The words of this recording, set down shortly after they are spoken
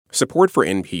Support for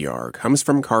NPR comes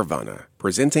from Carvana,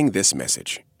 presenting this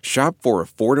message. Shop for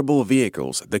affordable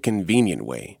vehicles the convenient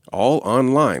way, all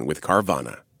online with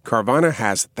Carvana. Carvana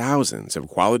has thousands of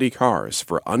quality cars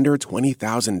for under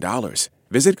 $20,000.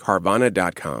 Visit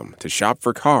Carvana.com to shop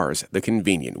for cars the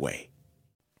convenient way.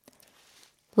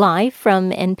 Live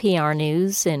from NPR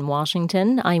News in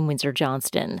Washington, I'm Windsor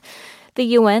Johnston.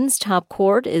 The UN's top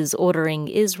court is ordering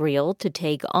Israel to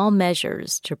take all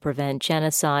measures to prevent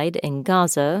genocide in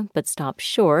Gaza, but stop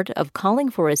short of calling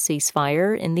for a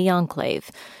ceasefire in the enclave.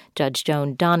 Judge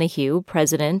Joan Donoghue,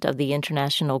 president of the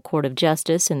International Court of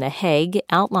Justice in The Hague,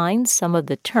 outlines some of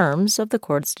the terms of the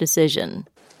court's decision.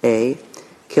 A.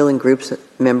 Killing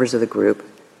members of the group.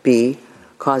 B.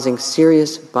 Causing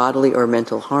serious bodily or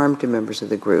mental harm to members of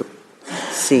the group.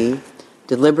 C.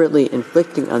 Deliberately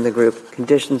inflicting on the group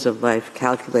conditions of life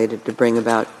calculated to bring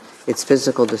about its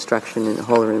physical destruction in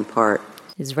whole or in part.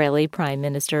 Israeli Prime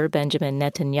Minister Benjamin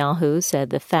Netanyahu said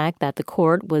the fact that the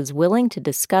court was willing to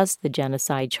discuss the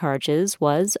genocide charges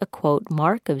was a, quote,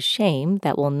 mark of shame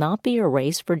that will not be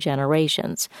erased for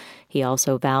generations. He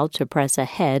also vowed to press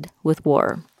ahead with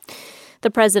war. The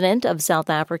president of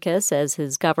South Africa says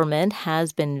his government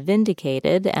has been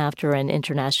vindicated after an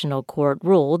international court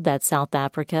ruled that South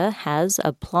Africa has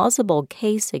a plausible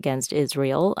case against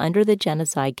Israel under the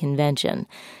Genocide Convention.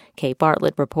 Kate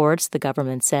Bartlett reports the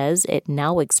government says it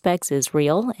now expects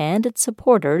Israel and its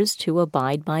supporters to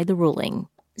abide by the ruling.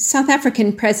 South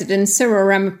African President Cyril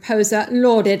Ramaphosa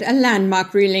lauded a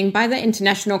landmark ruling by the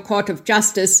International Court of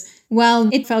Justice. While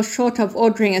it fell short of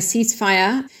ordering a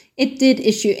ceasefire, it did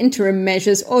issue interim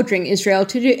measures ordering Israel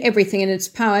to do everything in its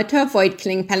power to avoid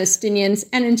killing Palestinians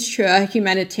and ensure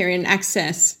humanitarian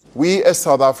access. We as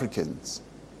South Africans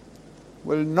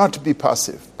will not be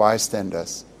passive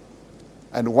bystanders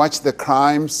and watch the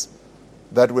crimes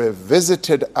that were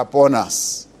visited upon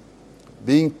us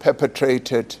being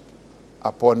perpetrated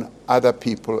upon other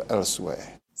people elsewhere.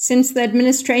 Since the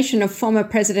administration of former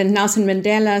President Nelson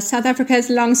Mandela, South Africa has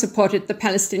long supported the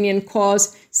Palestinian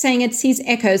cause, saying it sees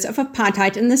echoes of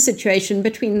apartheid in the situation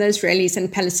between the Israelis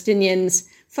and Palestinians.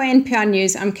 For NPR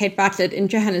News, I'm Kate Bartlett in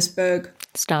Johannesburg.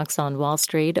 Stocks on Wall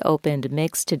Street opened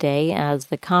mixed today as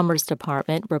the Commerce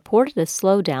Department reported a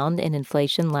slowdown in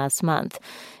inflation last month.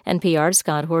 NPR's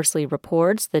Scott Horsley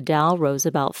reports the Dow rose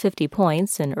about 50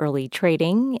 points in early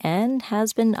trading and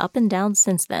has been up and down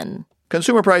since then.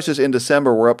 Consumer prices in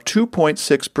December were up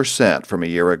 2.6% from a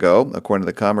year ago, according to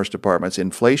the Commerce Department's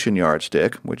inflation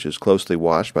yardstick, which is closely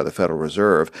watched by the Federal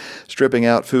Reserve. Stripping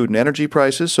out food and energy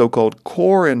prices, so-called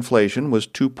core inflation was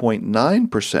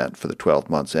 2.9% for the 12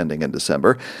 months ending in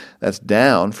December. That's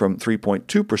down from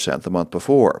 3.2% the month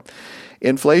before.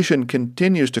 Inflation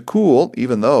continues to cool,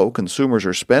 even though consumers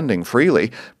are spending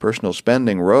freely. Personal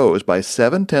spending rose by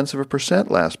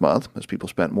 0.7% last month as people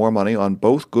spent more money on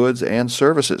both goods and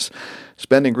services.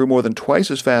 Spending grew more than twice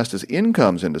as fast as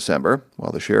incomes in December,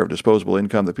 while the share of disposable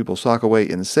income that people sock away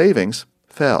in savings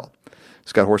fell.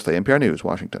 Scott Horsley, NPR News,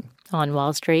 Washington. On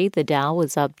Wall Street, the Dow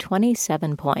was up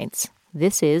 27 points.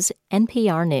 This is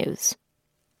NPR News.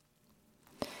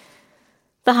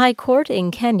 The High Court in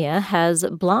Kenya has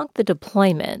blocked the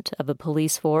deployment of a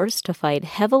police force to fight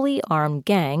heavily armed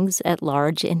gangs at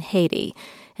large in Haiti.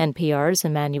 NPR's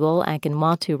Emmanuel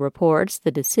Akinwatu reports the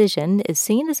decision is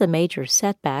seen as a major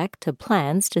setback to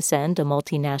plans to send a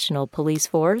multinational police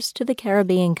force to the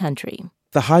Caribbean country.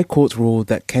 The High Court ruled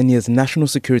that Kenya's National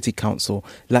Security Council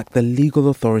lacked the legal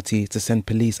authority to send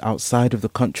police outside of the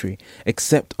country,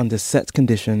 except under set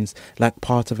conditions like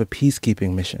part of a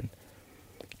peacekeeping mission.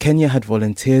 Kenya had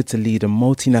volunteered to lead a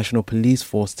multinational police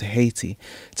force to Haiti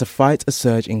to fight a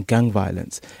surge in gang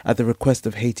violence at the request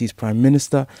of Haiti's Prime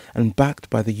Minister and backed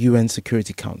by the UN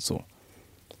Security Council.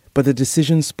 But the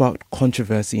decision sparked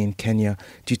controversy in Kenya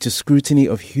due to scrutiny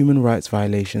of human rights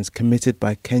violations committed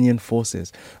by Kenyan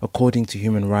forces, according to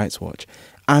Human Rights Watch,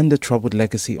 and a troubled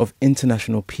legacy of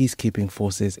international peacekeeping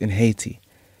forces in Haiti.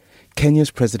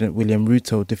 Kenya's President William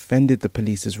Ruto defended the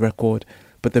police's record,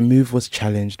 but the move was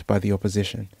challenged by the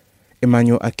opposition.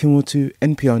 Emmanuel Akinwatu,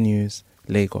 NPR News,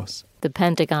 Lagos. The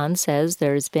Pentagon says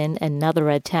there's been another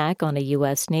attack on a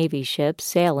U.S. Navy ship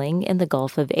sailing in the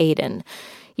Gulf of Aden.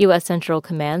 U.S. Central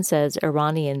Command says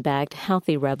Iranian-backed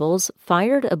Houthi rebels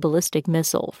fired a ballistic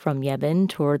missile from Yemen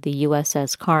toward the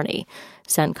USS Carney.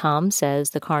 CENTCOM says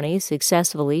the Carney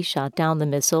successfully shot down the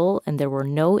missile and there were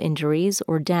no injuries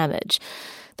or damage.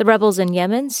 The rebels in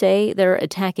Yemen say they're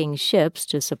attacking ships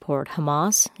to support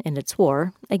Hamas in its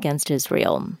war against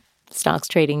Israel. Stocks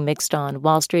trading mixed on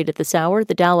Wall Street at this hour.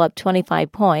 The Dow up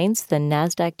 25 points, the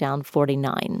Nasdaq down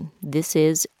 49. This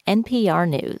is NPR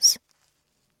News.